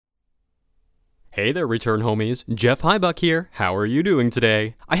Hey there, return homies. Jeff Hybuck here. How are you doing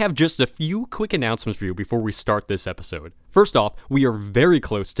today? I have just a few quick announcements for you before we start this episode. First off, we are very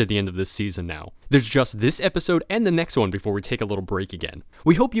close to the end of this season now. There's just this episode and the next one before we take a little break again.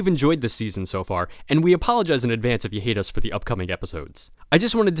 We hope you've enjoyed this season so far, and we apologize in advance if you hate us for the upcoming episodes. I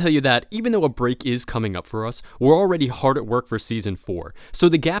just wanted to tell you that even though a break is coming up for us, we're already hard at work for season 4, so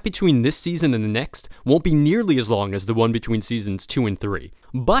the gap between this season and the next won't be nearly as long as the one between seasons 2 and 3.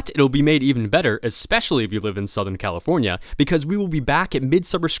 But it'll be made even better, especially if you live in Southern California, because we will be back at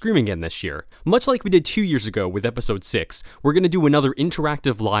Midsummer Scream again this year. Much like we did 2 years ago with episode 6, we're going to do another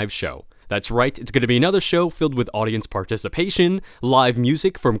interactive live show. That's right, it's going to be another show filled with audience participation, live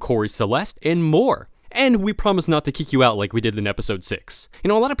music from Corey Celeste, and more. And we promise not to kick you out like we did in episode 6. You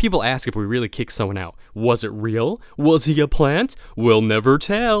know, a lot of people ask if we really kicked someone out. Was it real? Was he a plant? We'll never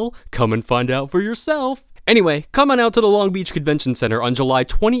tell. Come and find out for yourself. Anyway, come on out to the Long Beach Convention Center on July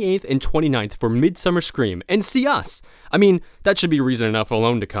 28th and 29th for Midsummer Scream and see us. I mean, that should be reason enough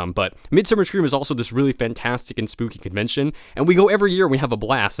alone to come, but Midsummer Scream is also this really fantastic and spooky convention, and we go every year and we have a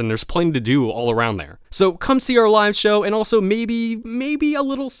blast, and there's plenty to do all around there. So come see our live show, and also maybe a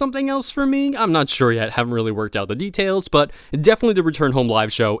little something else for me. I'm not sure yet, haven't really worked out the details, but definitely the Return Home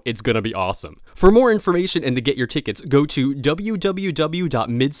live show. It's gonna be awesome. For more information and to get your tickets, go to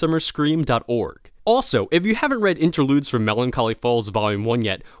www.midsummerscream.org. Also, if you haven't read Interludes from Melancholy Falls Volume 1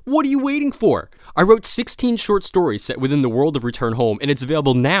 yet, what are you waiting for? I wrote 16 short stories set within the world of Return Home, and it's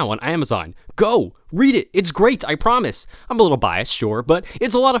available now on Amazon. Go! Read it! It's great, I promise! I'm a little biased, sure, but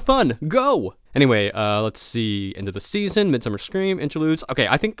it's a lot of fun! Go! Anyway, let's see. End of the season, Midsummer Scream, Interludes. Okay,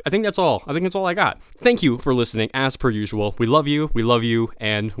 I think that's all. I think that's all I got. Thank you for listening, as per usual. We love you,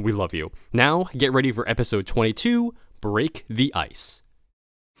 and we love you. Now, get ready for episode 22, Break the Ice.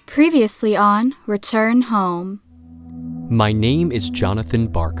 Previously on Return Home. My name is Jonathan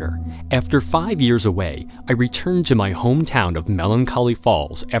Barker. After 5 years away, I returned to my hometown of Melancholy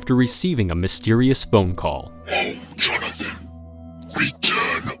Falls after receiving a mysterious phone call. Oh, Jonathan,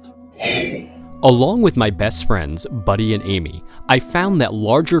 return home. Along with my best friends, Buddy and Amy, I found that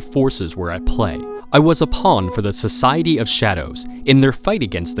larger forces were at play. I was a pawn for the Society of Shadows in their fight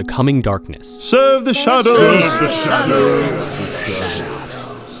against the coming darkness. Serve the shadows! Serve the shadows!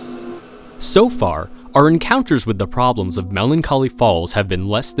 So far, our encounters with the problems of Melancholy Falls have been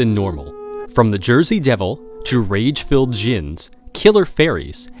less than normal. From the Jersey Devil to rage-filled djinns, killer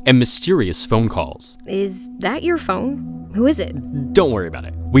fairies, and mysterious phone calls. Is that your phone? Who is it? Don't worry about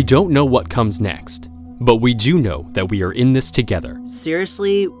it. We don't know what comes next, but we do know that we are in this together.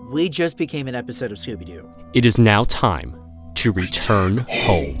 Seriously, we just became an episode of Scooby-Doo. It is now time to return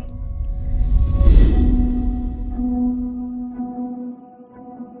home.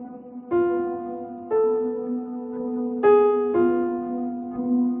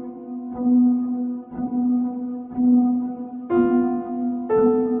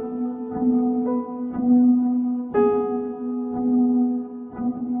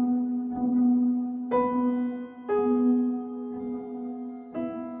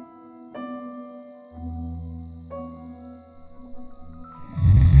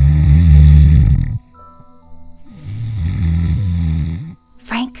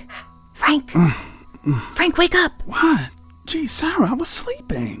 Frank, wake up! What? Gee, Sarah, I was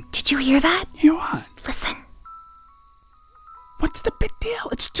sleeping. Did you hear that? Hear what? Listen. What's the big deal?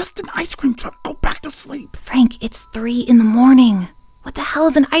 It's just an ice cream truck. Go back to sleep. Frank, it's 3 a.m. What the hell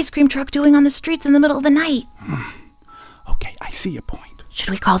is an ice cream truck doing on the streets in the middle of the night? Okay, I see your point. Should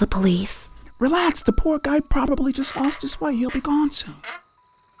we call the police? Relax, the poor guy probably just lost his way. He'll be gone soon.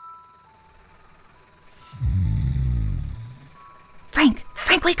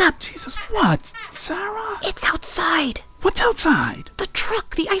 Frank, wake up! Jesus, what? Sarah? It's outside. What's outside? The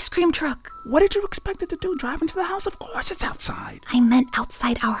truck, the ice cream truck. What did you expect it to do? Drive into the house? Of course it's outside. I meant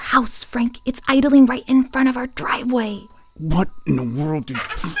outside our house, Frank. It's idling right in front of our driveway. What in the world did...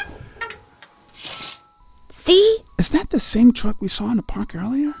 See? Is that the same truck we saw in the park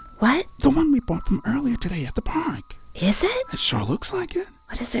earlier? What? The one we bought from earlier today at the park. Is it? It sure looks like it.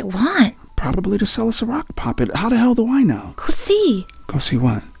 What does it want? Probably to sell us a rock puppet. How the hell do I know? Go see. Go see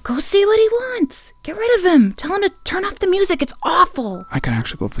what? Go see what he wants. Get rid of him. Tell him to turn off the music. It's awful. I could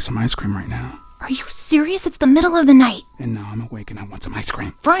actually go for some ice cream right now. Are you serious? It's the middle of the night. And now I'm awake and I want some ice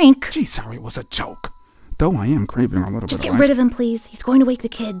cream. Frank! Gee, sorry, it was a joke. Though I am craving a little Just bit get of rid of him, please. He's going to wake the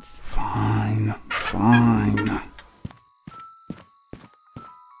kids. Fine.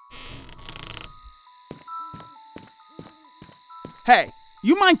 Hey,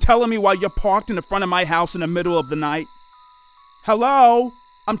 you mind telling me why you're parked in the front of my house in the middle of the night? Hello?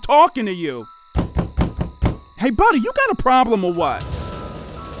 I'm talking to you. Hey, buddy, you got a problem or what?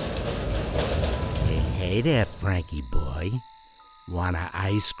 Hey there, Frankie boy. Want a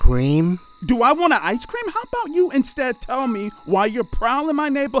ice cream? Do I want an ice cream? How about you instead tell me why you're prowling my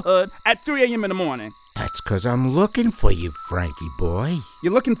neighborhood at 3 a.m. in the morning? That's 'cause I'm looking for you, Frankie boy.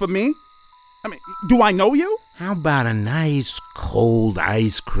 You're looking for me? I mean, do I know you? How about a nice cold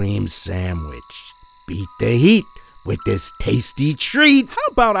ice cream sandwich? Beat the heat with this tasty treat. How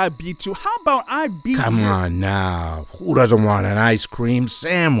about I beat you? How about I beat you? Come on now. Who doesn't want an ice cream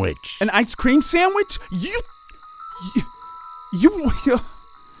sandwich? An ice cream sandwich? You yeah.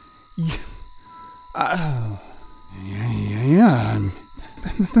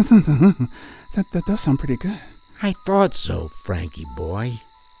 That does sound pretty good. I thought so, Frankie boy.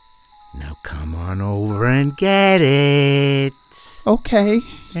 Now come on over and get it. Okay.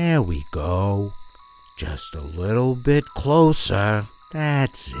 There we go. Just a little bit closer.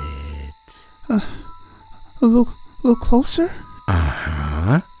 That's it. A little closer?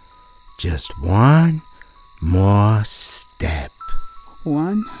 Uh-huh. Just one more step.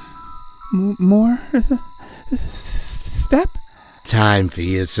 One more step? Time for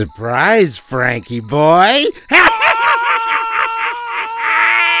your surprise, Frankie boy.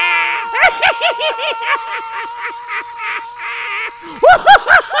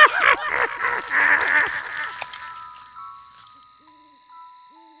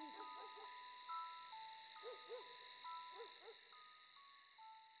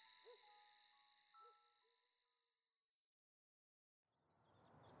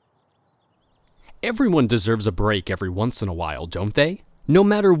 Everyone deserves a break every once in a while, don't they? No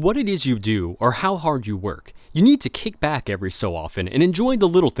matter what it is you do or how hard you work, you need to kick back every so often and enjoy the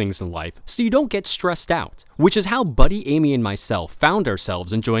little things in life so you don't get stressed out, which is how Buddy, Amy, and myself found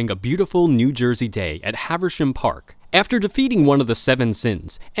ourselves enjoying a beautiful New Jersey day at Haversham Park. After defeating one of the 7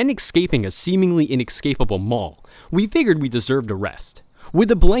 sins and escaping a seemingly inescapable mall, we figured we deserved a rest.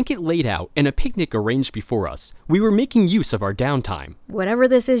 With a blanket laid out and a picnic arranged before us, we were making use of our downtime. Whatever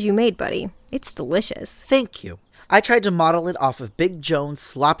this is you made, buddy, it's delicious. Thank you. I tried to model it off of Big Jones'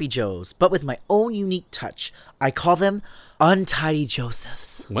 Sloppy Joes, but with my own unique touch. I call them Untidy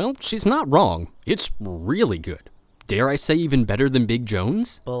Josephs. Well, she's not wrong. It's really good. Dare I say even better than Big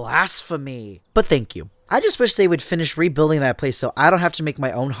Jones? Blasphemy. But thank you. I just wish they would finish rebuilding that place so I don't have to make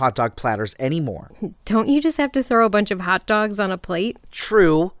my own hot dog platters anymore. Don't you just have to throw a bunch of hot dogs on a plate?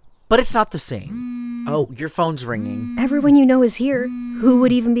 True, but it's not the same. Oh, your phone's ringing. Everyone you know is here. Who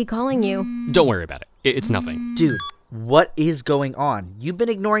would even be calling you? Don't worry about it. It's nothing. Dude, what is going on? You've been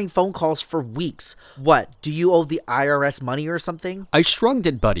ignoring phone calls for weeks. What, do you owe the IRS money or something? I shrugged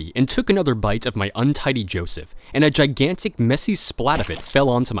at Buddy and took another bite of my Untidy Joseph, and a gigantic messy splat of it fell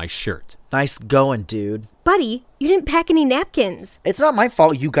onto my shirt. Nice going, dude. Buddy, you didn't pack any napkins. It's not my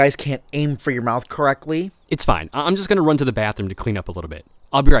fault you guys can't aim for your mouth correctly. It's fine. I'm just gonna run to the bathroom to clean up a little bit.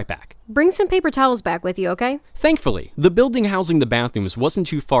 I'll be right back. Bring some paper towels back with you, okay? Thankfully, the building housing the bathrooms wasn't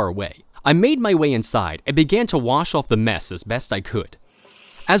too far away. I made my way inside and began to wash off the mess as best I could.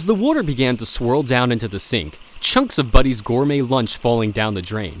 As the water began to swirl down into the sink, chunks of Buddy's gourmet lunch falling down the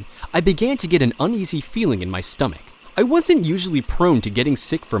drain, I began to get an uneasy feeling in my stomach. I wasn't usually prone to getting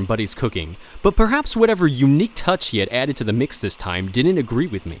sick from Buddy's cooking, but perhaps whatever unique touch he had added to the mix this time didn't agree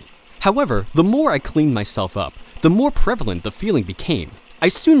with me. However, the more I cleaned myself up, the more prevalent the feeling became. I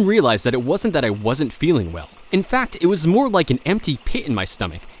soon realized that it wasn't that I wasn't feeling well. In fact, it was more like an empty pit in my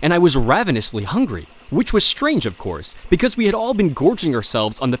stomach, and I was ravenously hungry. Which was strange, of course, because we had all been gorging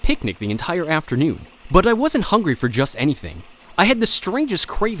ourselves on the picnic the entire afternoon. But I wasn't hungry for just anything. I had the strangest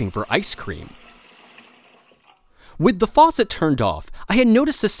craving for ice cream. With the faucet turned off, I had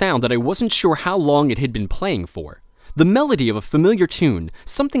noticed a sound that I wasn't sure how long it had been playing for. The melody of a familiar tune,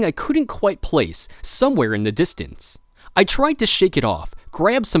 something I couldn't quite place, somewhere in the distance. I tried to shake it off,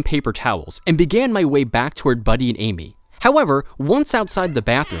 grabbed some paper towels, and began my way back toward Buddy and Amy. However, once outside the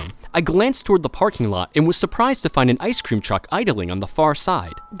bathroom, I glanced toward the parking lot and was surprised to find an ice cream truck idling on the far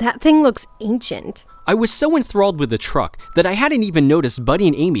side. That thing looks ancient. I was so enthralled with the truck that I hadn't even noticed Buddy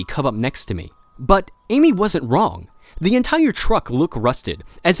and Amy come up next to me. But Amy wasn't wrong. The entire truck looked rusted,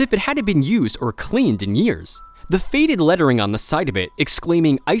 as if it hadn't been used or cleaned in years. The faded lettering on the side of it,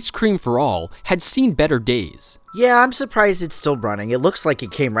 exclaiming "Ice Cream for All," had seen better days. Yeah, I'm surprised it's still running. It looks like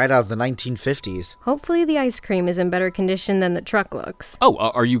it came right out of the 1950s. Hopefully the ice cream is in better condition than the truck looks. Oh,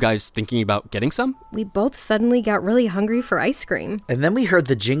 are you guys thinking about getting some? We both suddenly got really hungry for ice cream. And then we heard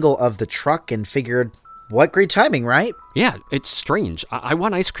the jingle of the truck and figured, what great timing, right? Yeah, it's strange. I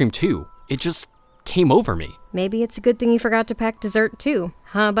want ice cream too. It just came over me. Maybe it's a good thing you forgot to pack dessert too,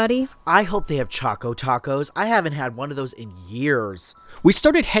 huh, buddy? I hope they have Choco Tacos. I haven't had one of those in years. We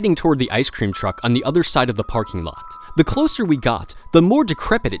started heading toward the ice cream truck on the other side of the parking lot. The closer we got, the more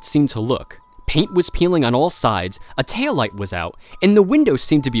decrepit it seemed to look. Paint was peeling on all sides, a taillight was out, and the window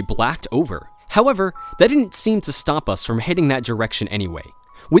seemed to be blacked over. However, that didn't seem to stop us from heading that direction anyway.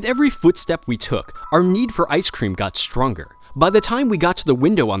 With every footstep we took, our need for ice cream got stronger. By the time we got to the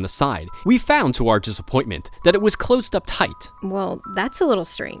window on the side, we found to our disappointment that it was closed up tight. Well, that's a little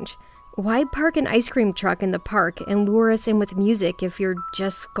strange. Why park an ice cream truck in the park and lure us in with music if you're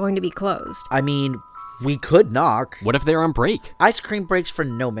just going to be closed? I mean, we could knock. What if they're on break? Ice cream breaks for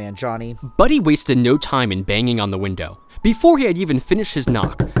no man, Johnny. Buddy wasted no time in banging on the window. Before he had even finished his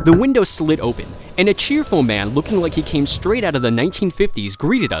knock, the window slid open, and a cheerful man looking like he came straight out of the 1950s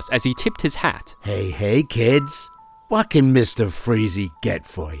greeted us as he tipped his hat. Hey, kids. What can Mr. Freezy get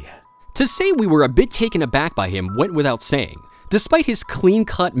for you? To say we were a bit taken aback by him went without saying. Despite his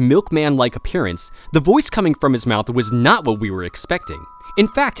clean-cut, milkman-like appearance, the voice coming from his mouth was not what we were expecting. In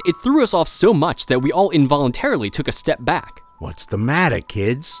fact, it threw us off so much that we all involuntarily took a step back. What's the matter,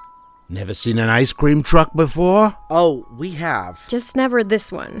 kids? Never seen an ice cream truck before? Oh, we have. Just never this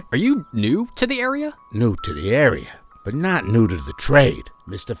one. Are you new to the area? New to the area, but not new to the trade.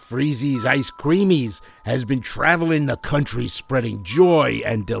 Mr. Freezy's Ice Creamies has been traveling the country spreading joy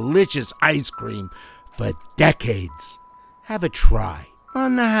and delicious ice cream for decades. Have a try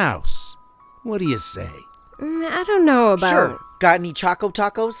on the house. What do you say? I don't know about... Sure. Got any Choco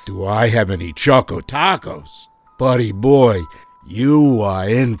Tacos? Do I have any Choco Tacos? Buddy boy, you are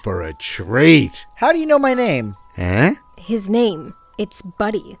in for a treat. How do you know my name? Huh? His name. It's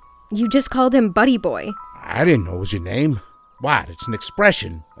Buddy. You just called him Buddy Boy. I didn't know it was your name. What? It's an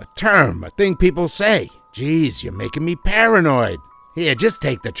expression, a term, a thing people say. Jeez, you're making me paranoid. Here, just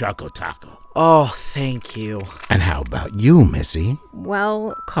take the Choco Taco. Oh, thank you. And how about you, Missy?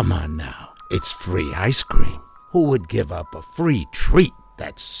 Well... Come on now. It's free ice cream. Who would give up a free treat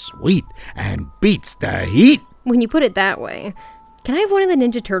that's sweet and beats the heat? When you put it that way. Can I have one of the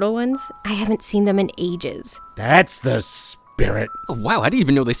Ninja Turtle ones? I haven't seen them in ages. That's the spirit. Oh, wow, I didn't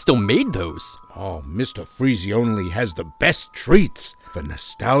even know they still made those. Oh, Mr. Freezy only has the best treats for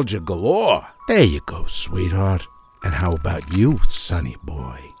nostalgia galore. There you go, sweetheart. And how about you, sonny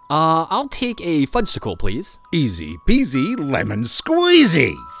boy? I'll take a fudgesicle, please. Easy peasy lemon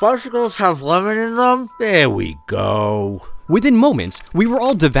squeezy. Fudgesicles have lemon in them? There we go. Within moments, we were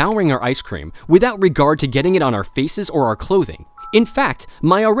all devouring our ice cream without regard to getting it on our faces or our clothing. In fact,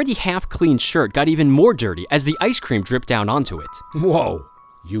 my already half-clean shirt got even more dirty as the ice cream dripped down onto it. Whoa,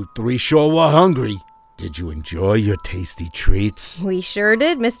 you three sure were hungry. Did you enjoy your tasty treats? We sure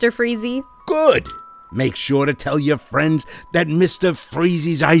did, Mr. Freezy. Good. Make sure to tell your friends that Mr.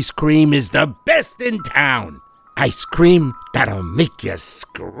 Freezy's ice cream is the best in town. Ice cream that'll make you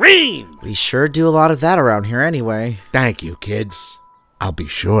scream. We sure do a lot of that around here anyway. Thank you, kids. I'll be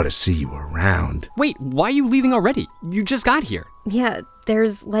sure to see you around. Wait, why are you leaving already? You just got here. Yeah,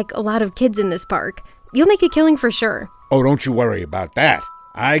 there's like a lot of kids in this park. You'll make a killing for sure. Oh, don't you worry about that.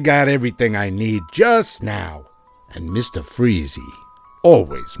 I got everything I need just now. And Mr. Freezy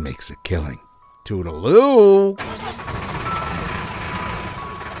always makes a killing. Toodaloo!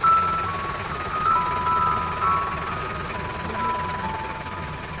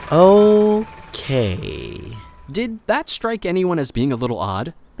 Okay. Did that strike anyone as being a little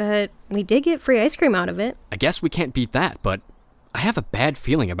odd? But we did get free ice cream out of it. I guess we can't beat that, but I have a bad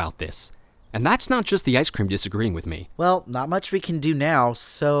feeling about this. And that's not just the ice cream disagreeing with me. Well, not much we can do now,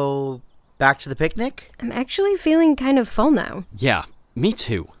 so back to the picnic? I'm actually feeling kind of full now. Yeah, me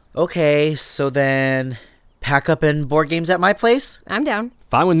too. Okay, so then pack up and board games at my place? I'm down.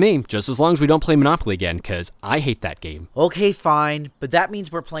 Fine with me, just as long as we don't play Monopoly again, because I hate that game. Okay, fine, but that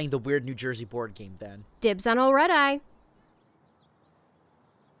means we're playing the weird New Jersey board game then. Dibs on old Red Eye.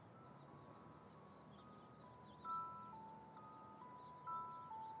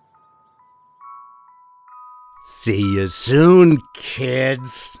 See you soon,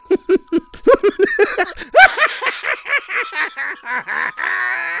 kids.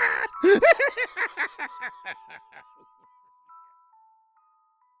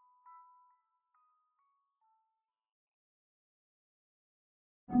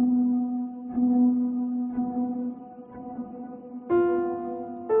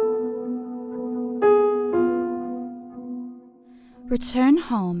 Return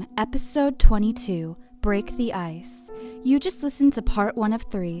Home, Episode 22, Break the Ice. You just listened to part 1 of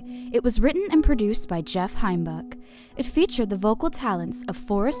 3. It was written and produced by Jeff Heimbuck. It featured the vocal talents of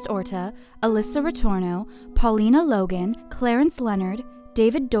Forrest Orta, Alyssa Retorno, Paulina Logan, Clarence Leonard,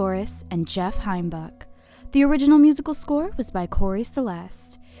 David Doris, and Jeff Heimbuck. The original musical score was by Corey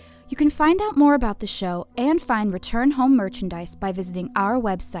Celeste. You can find out more about the show and find Return Home merchandise by visiting our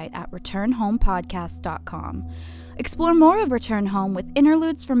website at returnhomepodcast.com. Explore more of Return Home with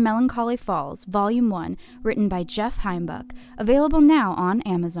Interludes from Melancholy Falls, Volume 1, written by Jeff Heimbuck, available now on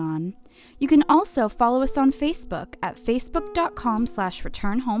Amazon. You can also follow us on Facebook at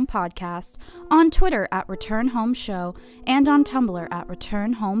facebook.com/returnhomepodcast, on Twitter at Return Home Show, and on Tumblr at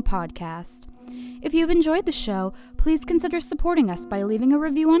Return Home Podcast. If you've enjoyed the show, please consider supporting us by leaving a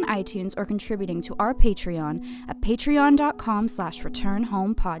review on iTunes or contributing to our Patreon at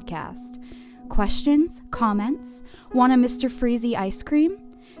patreon.com/returnhomepodcast. Questions? Comments? Want a Mr. Freezy ice cream?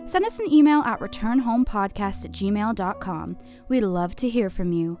 Send us an email at returnhomepodcast@gmail.com. We'd love to hear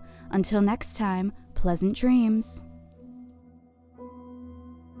from you. Until next time, pleasant dreams.